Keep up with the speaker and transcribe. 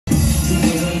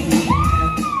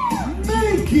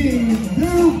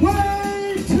their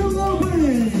way to the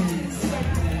ring,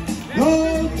 the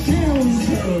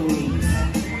challengers.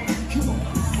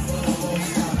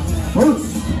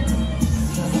 First,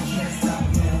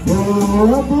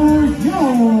 forever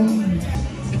young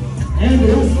and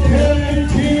his tag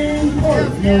team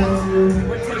partner.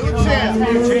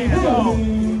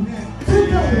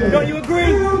 Don't you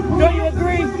agree? Don't you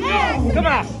agree? Come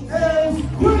on.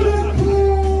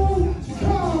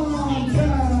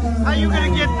 How you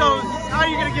gonna get those? How are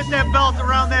you gonna get that belt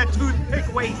around that toothpick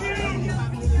waist?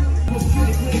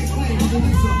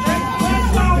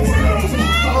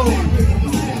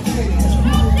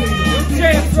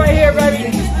 Champs right here,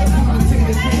 baby.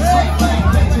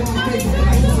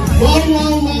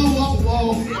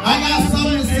 Whoa. I got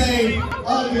something to say.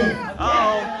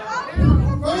 Uh-oh.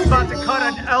 He's about to cut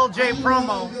an LJ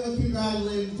promo.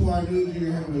 Congratulations to our new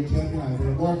junior heavyweight champion.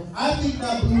 I think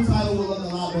that blue title will look a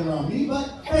lot better on me, but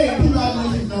hey,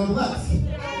 congratulations nonetheless.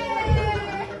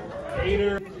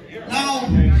 Now,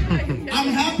 I'm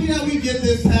happy that we get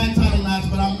this tag title match,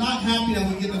 but I'm not happy that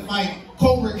we get to fight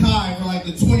Cobra Kai for like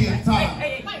the 20th time.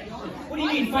 Hey, what do you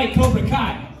mean fight Cobra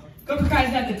Kai? Cobra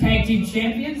Kai's not the tag team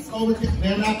champions.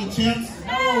 They're not the champs?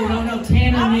 No.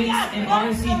 Tanner Nix and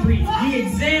RC3. The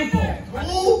example.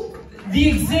 Who? The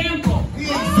example. The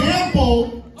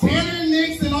example? Tanner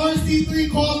Nix and RC3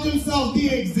 called themselves the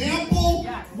example?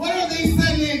 What are they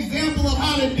setting the example of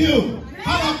how to do?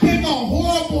 How to pick a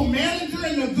horrible manager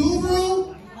in the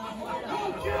guru?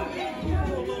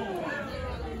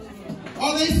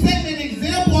 Are they setting an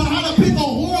example on how to pick a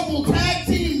horrible tag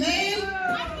team name?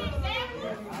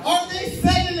 Are they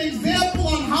setting an example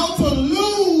on how to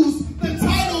lose the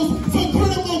titles to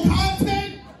critical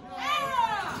content?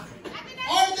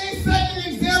 Are they setting an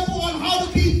example on how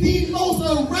to be the most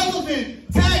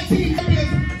irrelevant tag team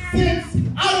champions since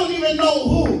I don't even know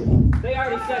who? They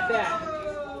already said that.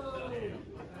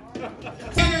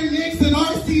 Tanner Nix and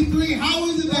RC3, how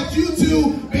is it that you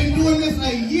two been doing this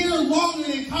a year longer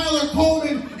than Kyler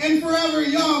Coleman and Forever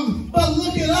Young? But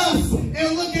look at us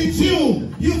and look at you.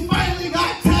 You finally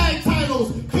got tag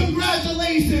titles.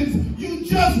 Congratulations. You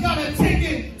just got a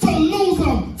ticket to lose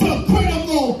them to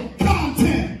critical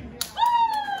content.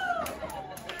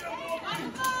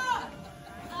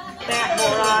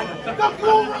 The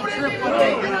guru didn't even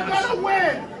think you were gonna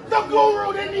win. The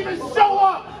guru didn't even show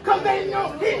up because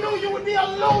he knew you would be a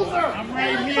loser. I'm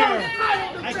right here.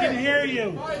 I can hear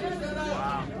you.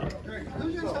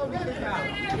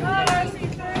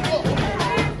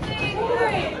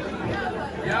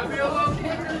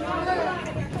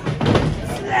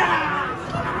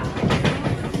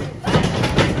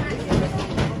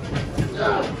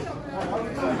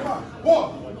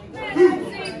 Wow.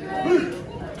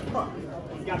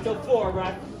 He's got till 4,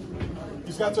 right?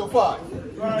 He's got till 5.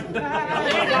 He's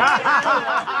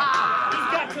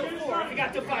got till 4. If he got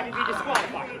till 5, he'd be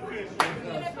disqualified.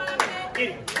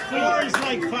 4 is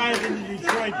like 5 in the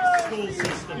Detroit school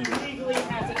system. He legally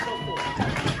has it till 4.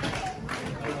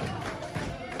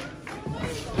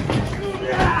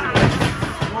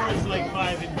 4 is like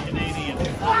 5 in Canadian.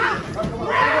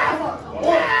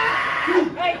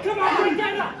 Hey, come on, bring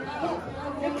that up.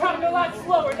 You're coming a lot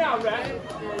slower now, Red.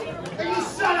 Hey, you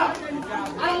shut up.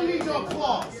 I don't need your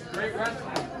applause. Great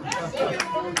wrestling.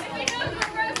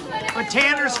 But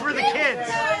Tanner's for the kids.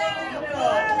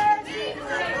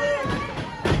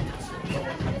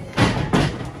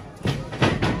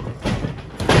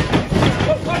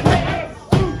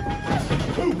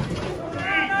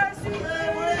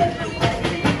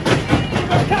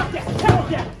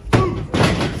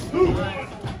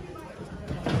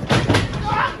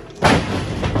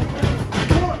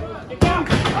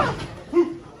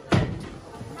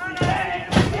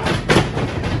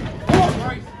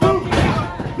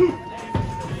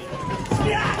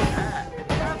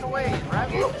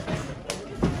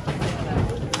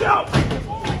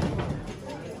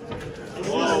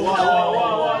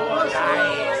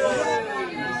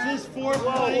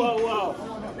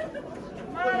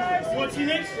 What's he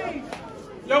next?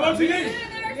 Yo, what's he next?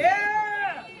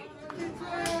 Yeah!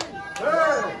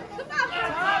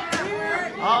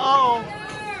 Uh-oh.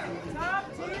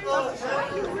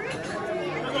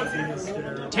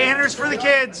 Tanner's for the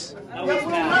kids.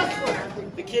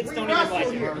 The kids don't even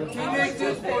like you.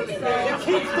 The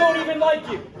kids don't even like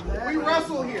you. We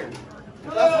wrestle here.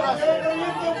 Let's wrestle.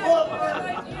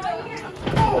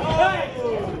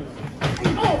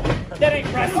 That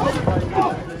ain't wrestling.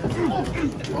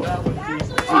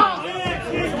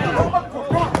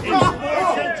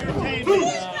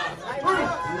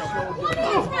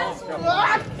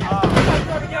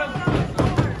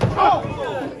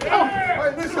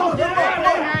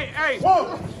 Hey!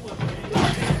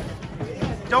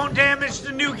 switch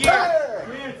to new gear.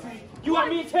 You want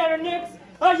me, Tanner Nix?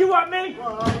 Oh, you want me? Come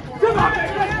on,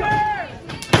 man, let's go!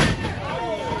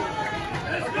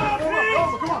 Let's go,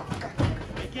 come on.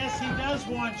 I guess he does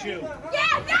want you.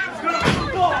 Yeah, that's what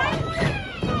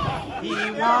He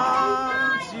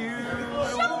wants you.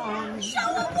 Show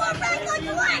him what red like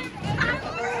you like.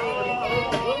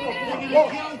 You're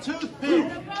gonna kill Toothpick.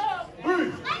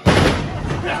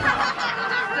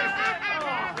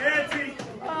 Nancy!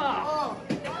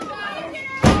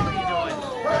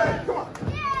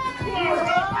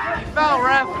 He fell,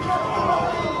 ref.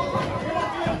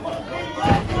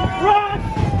 Run!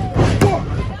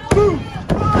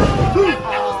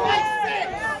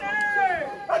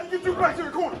 How'd you get you back to the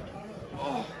corner?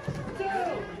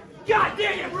 God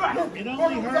dang it, run! It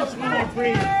only hurts when I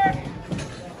breathe.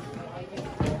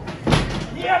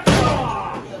 Yep!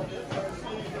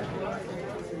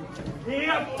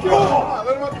 Yep! Come on,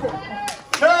 let him out the corner.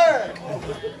 Hey!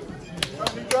 Let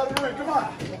me out of the ring, come on.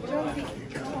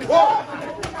 Whoa!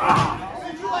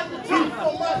 Since you like the team so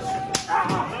much,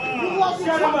 you love the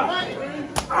Shut him top, up!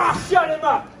 right? Shut him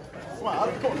up! Come on, out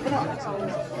of the corner, come on.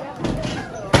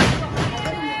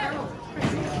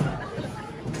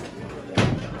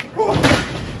 Whoa.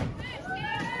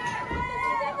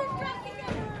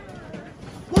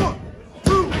 One,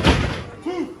 two.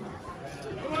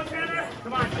 Come on, Tanner!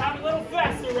 Come on, stop a little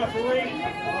faster, referee!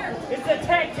 It's a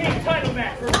tag team title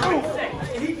match, for Christ's sake!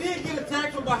 He did get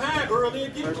attacked from behind earlier.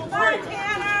 Give him a break.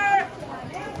 Tanner!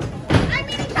 I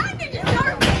mean, he kind of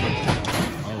deserved it.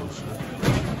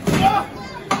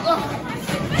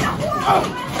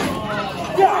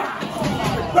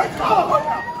 Let's go!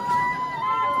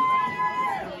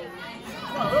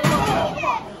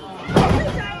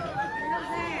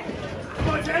 Come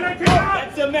on, Tanner, come on!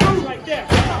 That's a match right there!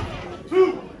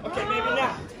 Okay, maybe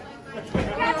not.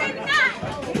 Yeah, maybe not.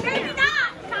 Maybe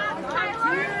not, Tyler.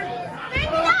 Maybe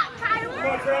not, Tyler. Come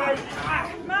on, Tanner!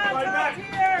 Come on, back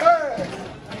here!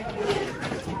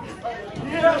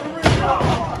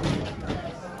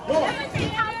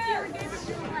 Everything out here gave it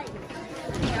to him like.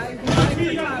 You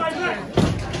gotta fight back!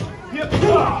 Yep!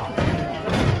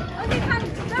 Okay,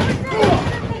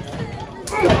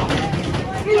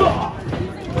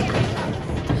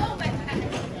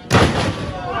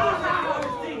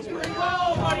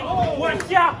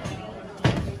 Watch out!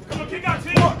 Come on, kick out, T!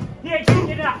 Yeah, kick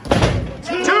it out!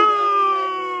 Toothpick.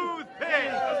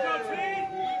 Let's go, T!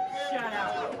 Shut up!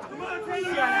 Come on,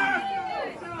 Taylor!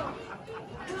 Shut up!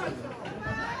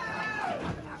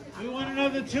 We want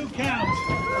another 2 counts.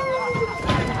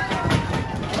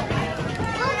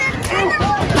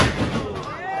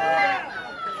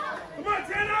 Come on,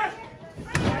 Tanner!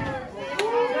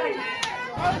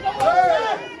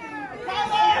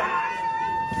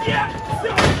 Yeah!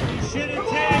 You should have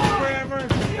tagged forever.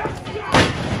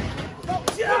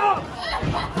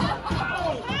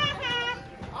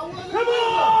 Come on!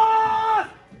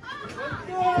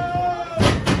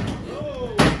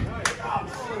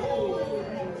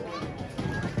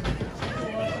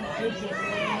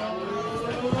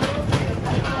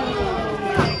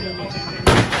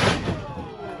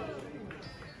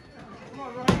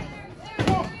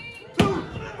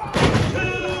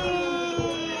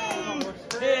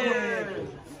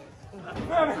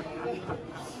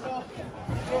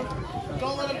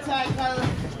 Don't let him tag, Tyler.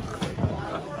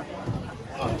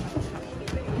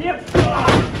 Yep!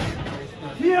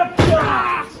 Yep!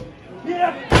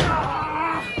 Yep!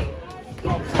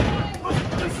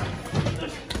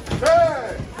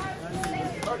 Hey!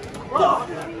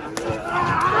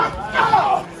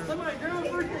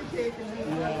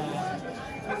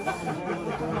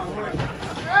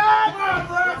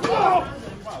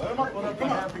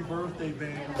 Happy birthday,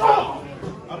 baby. Out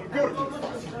of the corner.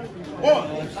 One.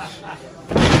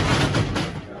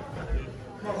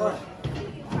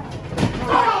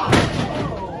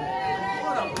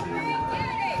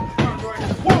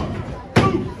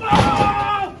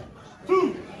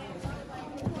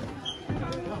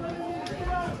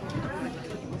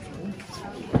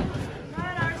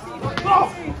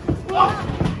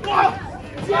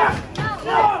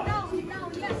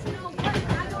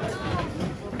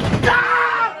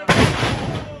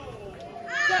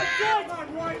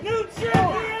 New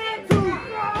champion!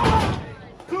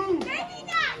 Maybe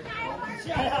not, Tyler.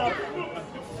 Shut up!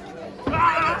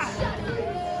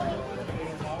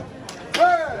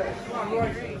 Hey! Come on, Roy.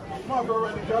 Come on, bro.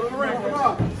 Right out of the ring. Come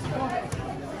on.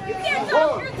 You can't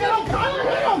stop. You're Hit him, Tyler.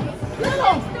 Hit him. Hit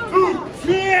him.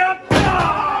 Yep!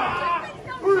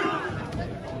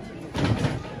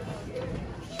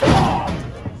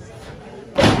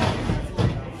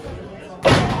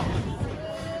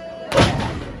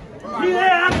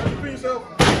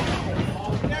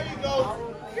 There you go.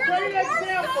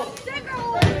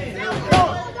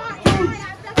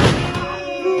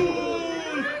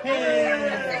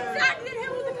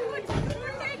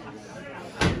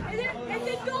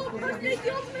 make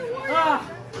the Ultimate Warrior.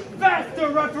 Faster,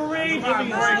 referee!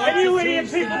 And you idiot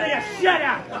people need a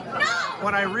shutout! No!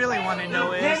 What I really want to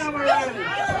know is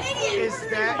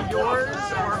that yours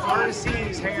or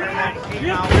RC's hair that came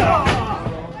out?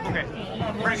 Okay,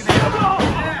 bring it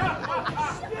down.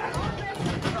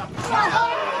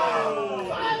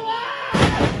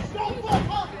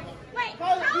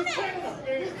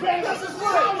 Wait, This is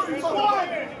right.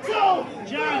 1,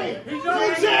 2, Johnny, he's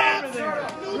new jabs.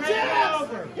 New jabs.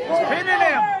 Pinning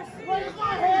him. Where's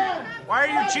my hand? Why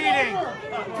are you cheating?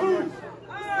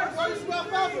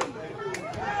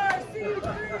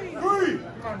 Three.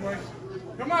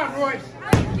 Come on, Royce.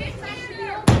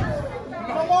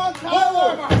 Come on,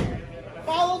 Tyler.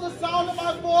 Follow the sound of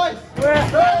my voice.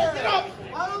 Get up.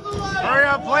 Out of the line. Hurry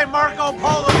up, play Marco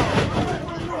Polo.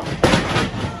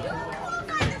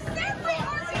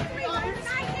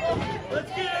 let's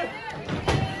get it!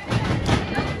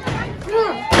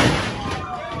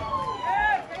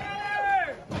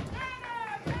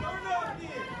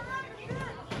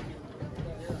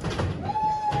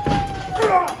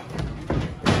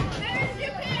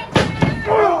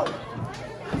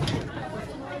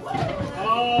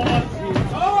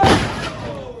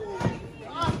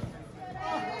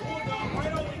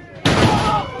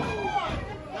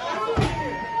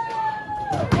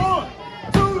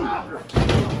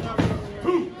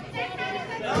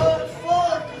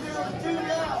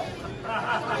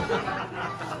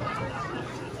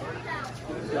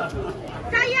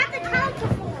 Now you have to count to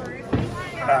 4.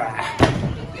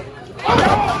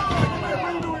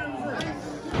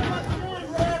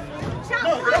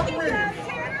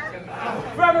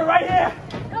 Forever, right here!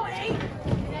 No, 8.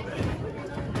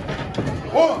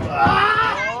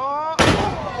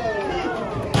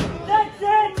 That's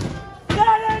it!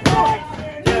 That is it!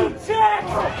 You check!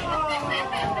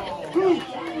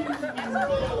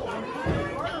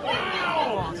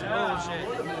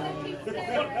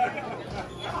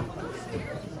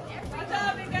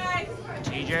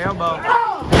 TJ elbow.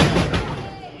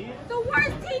 The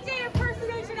worst TJ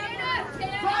impersonation ever.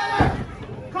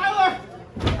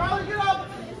 Kyler, get up.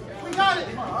 We got it.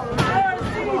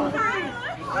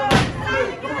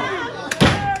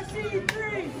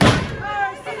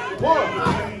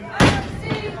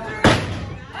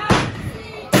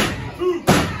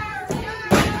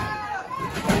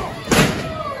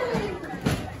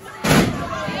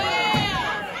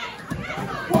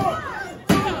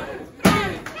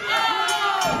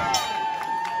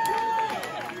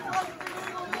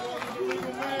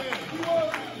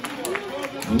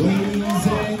 Ladies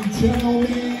and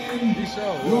gentlemen,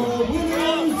 your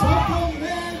winners of the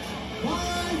match by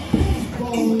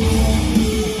pinfall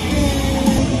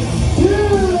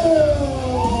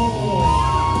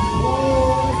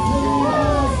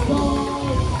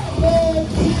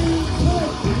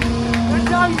That's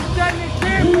how you set an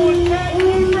example in tag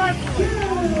team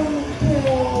wrestling!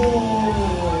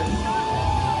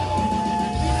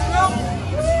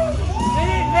 They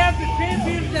didn't have the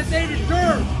champions that they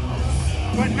deserved.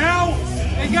 But now,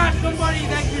 they got somebody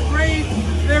that can raise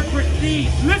their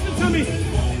prestige. Listen to me.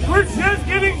 We're just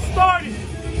getting started.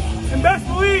 And best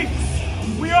believe,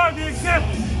 we are the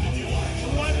example.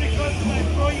 You want me to go to my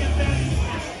brilliant